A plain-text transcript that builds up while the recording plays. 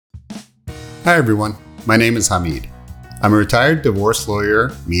Hi everyone, my name is Hamid. I'm a retired divorce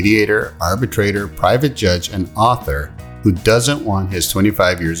lawyer, mediator, arbitrator, private judge, and author who doesn't want his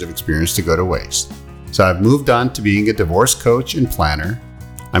 25 years of experience to go to waste. So I've moved on to being a divorce coach and planner.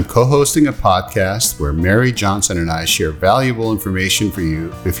 I'm co-hosting a podcast where Mary Johnson and I share valuable information for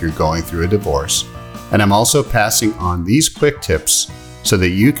you if you're going through a divorce. And I'm also passing on these quick tips so that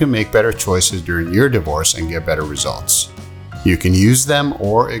you can make better choices during your divorce and get better results. You can use them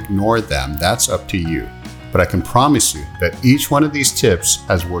or ignore them, that's up to you. But I can promise you that each one of these tips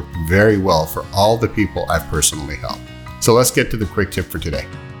has worked very well for all the people I've personally helped. So let's get to the quick tip for today.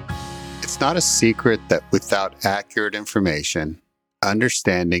 It's not a secret that without accurate information,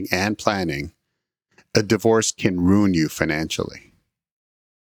 understanding, and planning, a divorce can ruin you financially.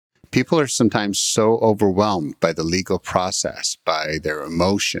 People are sometimes so overwhelmed by the legal process, by their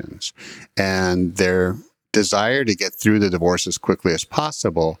emotions, and their desire to get through the divorce as quickly as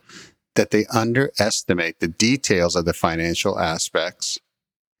possible that they underestimate the details of the financial aspects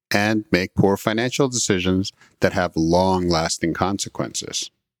and make poor financial decisions that have long-lasting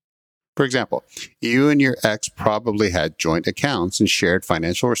consequences. For example, you and your ex probably had joint accounts and shared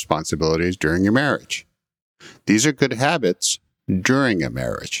financial responsibilities during your marriage. These are good habits during a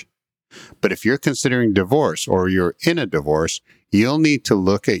marriage. But if you're considering divorce or you're in a divorce, you'll need to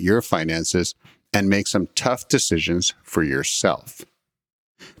look at your finances and make some tough decisions for yourself.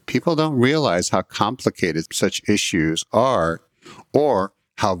 People don't realize how complicated such issues are or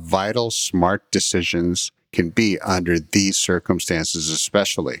how vital smart decisions can be under these circumstances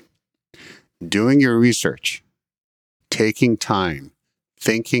especially. Doing your research, taking time,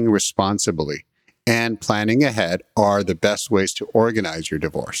 thinking responsibly, and planning ahead are the best ways to organize your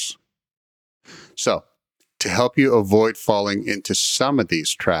divorce. So, to help you avoid falling into some of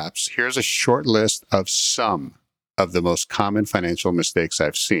these traps, here's a short list of some of the most common financial mistakes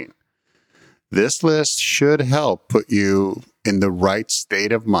I've seen. This list should help put you in the right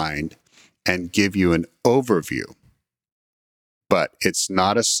state of mind and give you an overview. But it's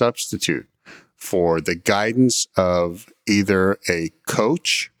not a substitute for the guidance of either a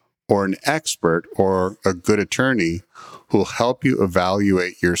coach or an expert or a good attorney who will help you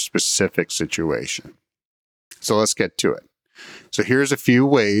evaluate your specific situation. So let's get to it. So here's a few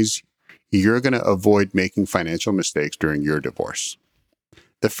ways you're going to avoid making financial mistakes during your divorce.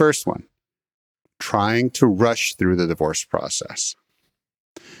 The first one, trying to rush through the divorce process.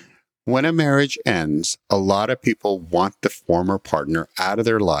 When a marriage ends, a lot of people want the former partner out of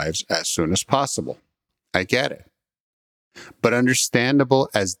their lives as soon as possible. I get it. But understandable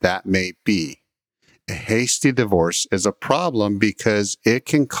as that may be, a hasty divorce is a problem because it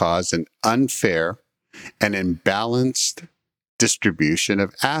can cause an unfair and imbalanced distribution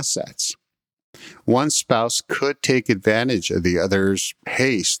of assets. One spouse could take advantage of the other's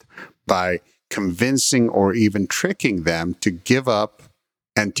haste by convincing or even tricking them to give up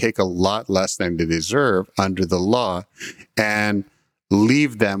and take a lot less than they deserve under the law and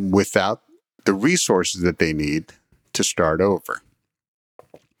leave them without the resources that they need to start over.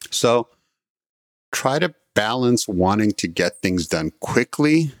 So try to balance wanting to get things done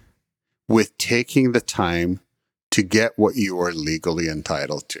quickly with taking the time to get what you are legally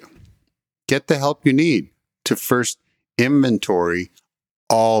entitled to. Get the help you need to first inventory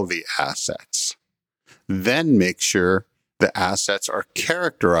all the assets. Then make sure the assets are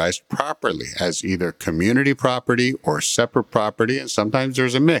characterized properly as either community property or separate property, and sometimes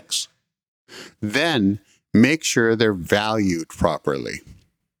there's a mix. Then make sure they're valued properly.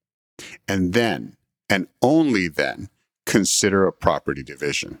 And then, and only then, consider a property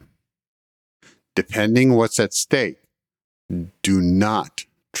division. Depending what's at stake, do not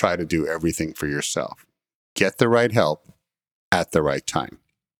try to do everything for yourself. Get the right help at the right time.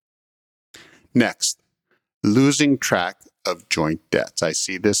 Next, losing track of joint debts. I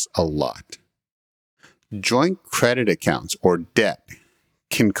see this a lot. Joint credit accounts or debt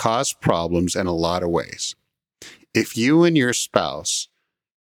can cause problems in a lot of ways. If you and your spouse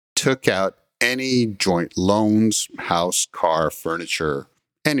took out any joint loans, house, car, furniture,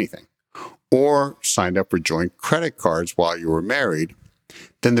 anything, or signed up for joint credit cards while you were married,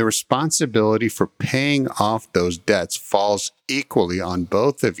 then the responsibility for paying off those debts falls equally on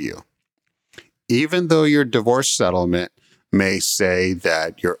both of you. Even though your divorce settlement may say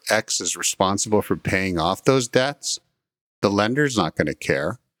that your ex is responsible for paying off those debts, the lender's not going to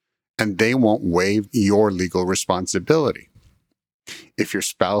care, and they won't waive your legal responsibility. If your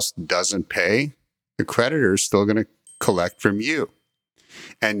spouse doesn't pay, the creditor is still going to collect from you.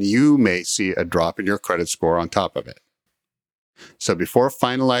 And you may see a drop in your credit score on top of it. So before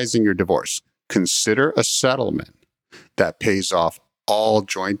finalizing your divorce, consider a settlement that pays off all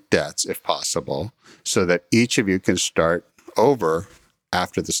joint debts if possible, so that each of you can start over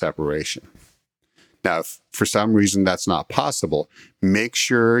after the separation. Now, if for some reason that's not possible, make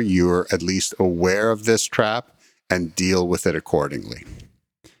sure you're at least aware of this trap and deal with it accordingly.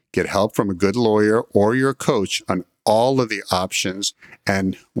 Get help from a good lawyer or your coach on all of the options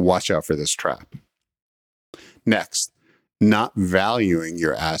and watch out for this trap. Next, not valuing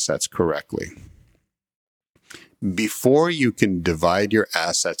your assets correctly. Before you can divide your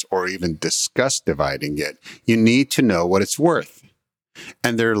assets or even discuss dividing it, you need to know what it's worth.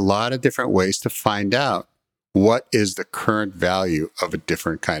 And there are a lot of different ways to find out what is the current value of a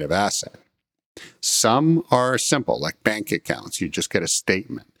different kind of asset. Some are simple, like bank accounts. You just get a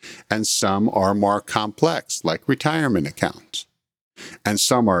statement. And some are more complex, like retirement accounts. And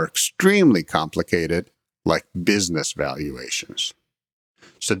some are extremely complicated, like business valuations.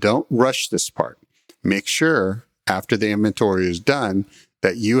 So don't rush this part. Make sure, after the inventory is done,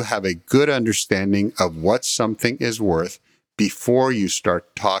 that you have a good understanding of what something is worth before you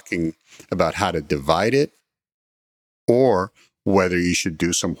start talking about how to divide it or whether you should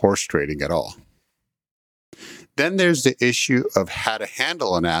do some horse trading at all. Then there's the issue of how to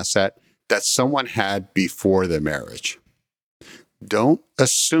handle an asset that someone had before the marriage. Don't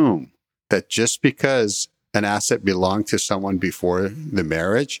assume that just because an asset belonged to someone before the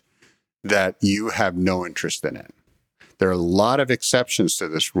marriage, that you have no interest in it. There are a lot of exceptions to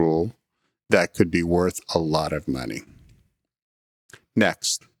this rule that could be worth a lot of money.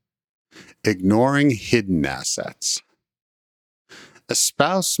 Next, ignoring hidden assets. A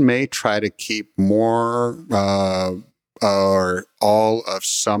spouse may try to keep more or all of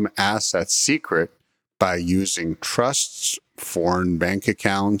some assets secret by using trusts, foreign bank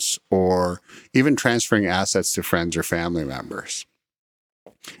accounts, or even transferring assets to friends or family members.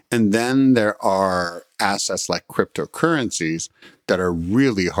 And then there are assets like cryptocurrencies that are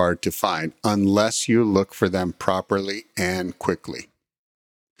really hard to find unless you look for them properly and quickly.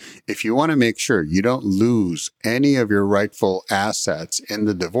 If you want to make sure you don't lose any of your rightful assets in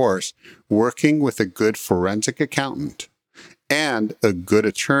the divorce, working with a good forensic accountant and a good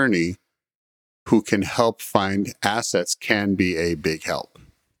attorney who can help find assets can be a big help.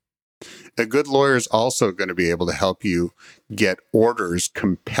 A good lawyer is also going to be able to help you get orders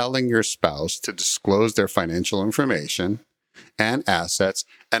compelling your spouse to disclose their financial information and assets,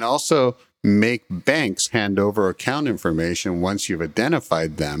 and also make banks hand over account information once you've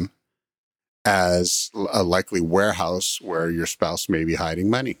identified them as a likely warehouse where your spouse may be hiding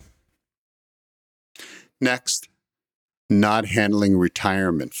money. Next, not handling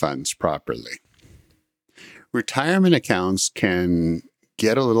retirement funds properly. Retirement accounts can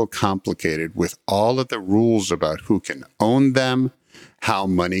get a little complicated with all of the rules about who can own them, how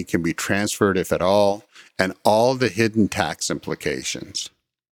money can be transferred, if at all, and all the hidden tax implications.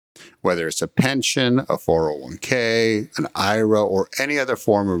 Whether it's a pension, a 401k, an IRA, or any other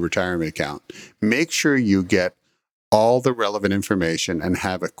form of retirement account, make sure you get all the relevant information and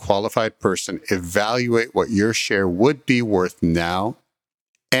have a qualified person evaluate what your share would be worth now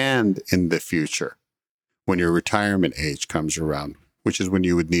and in the future when your retirement age comes around, which is when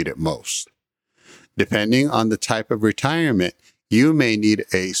you would need it most. Depending on the type of retirement, you may need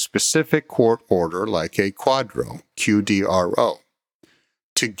a specific court order like a QDRO, QDRO,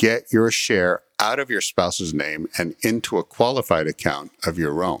 to get your share out of your spouse's name and into a qualified account of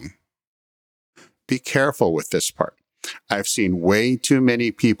your own. Be careful with this part. I've seen way too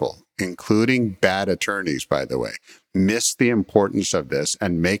many people, including bad attorneys, by the way, miss the importance of this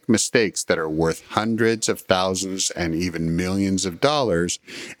and make mistakes that are worth hundreds of thousands and even millions of dollars.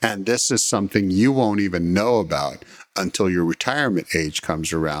 And this is something you won't even know about until your retirement age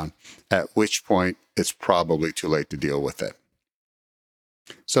comes around, at which point it's probably too late to deal with it.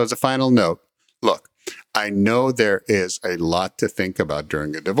 So as a final note, look, I know there is a lot to think about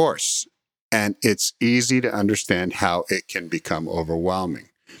during a divorce, and it's easy to understand how it can become overwhelming.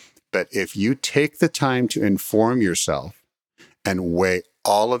 But if you take the time to inform yourself and weigh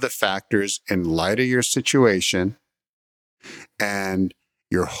all of the factors in light of your situation and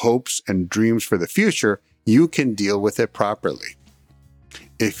your hopes and dreams for the future, you can deal with it properly.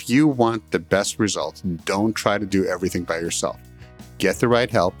 If you want the best results, don't try to do everything by yourself. Get the right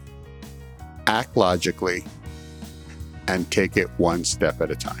help, act logically, and take it one step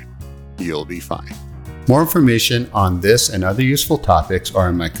at a time. You'll be fine. More information on this and other useful topics are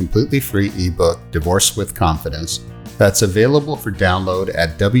in my completely free ebook, Divorce with Confidence, that's available for download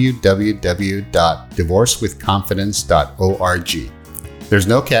at www.divorcewithconfidence.org. There's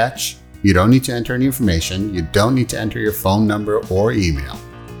no catch. You don't need to enter any information. You don't need to enter your phone number or email.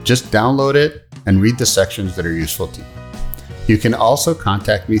 Just download it and read the sections that are useful to you. You can also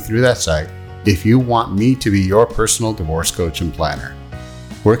contact me through that site if you want me to be your personal divorce coach and planner.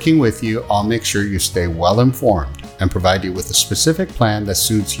 Working with you, I'll make sure you stay well informed and provide you with a specific plan that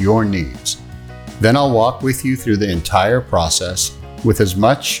suits your needs. Then I'll walk with you through the entire process with as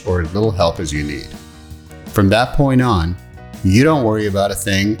much or little help as you need. From that point on, you don't worry about a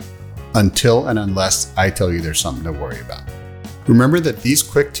thing until and unless I tell you there's something to worry about. Remember that these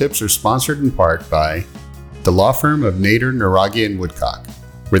quick tips are sponsored in part by the law firm of Nader, Naragi, and Woodcock,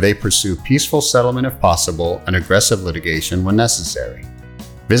 where they pursue peaceful settlement if possible and aggressive litigation when necessary.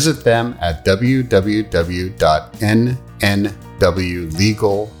 Visit them at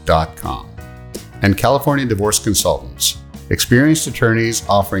www.nnwlegal.com. And California Divorce Consultants, experienced attorneys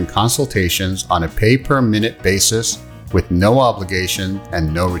offering consultations on a pay-per-minute basis with no obligation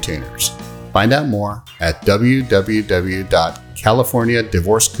and no retainers. Find out more at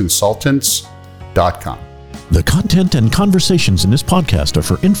www.californiadivorceconsultants.com. The content and conversations in this podcast are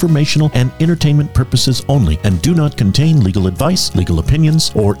for informational and entertainment purposes only and do not contain legal advice, legal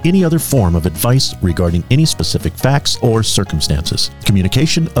opinions, or any other form of advice regarding any specific facts or circumstances.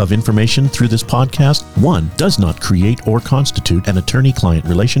 Communication of information through this podcast, 1, does not create or constitute an attorney-client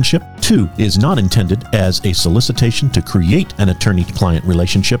relationship. 2, is not intended as a solicitation to create an attorney-client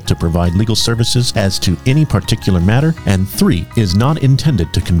relationship to provide legal services as to any particular matter. And 3, is not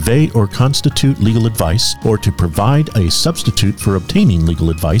intended to convey or constitute legal advice or to provide a substitute for obtaining legal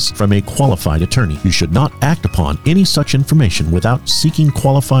advice from a qualified attorney. You should not act upon any such information without seeking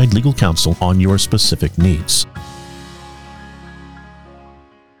qualified legal counsel on your specific needs.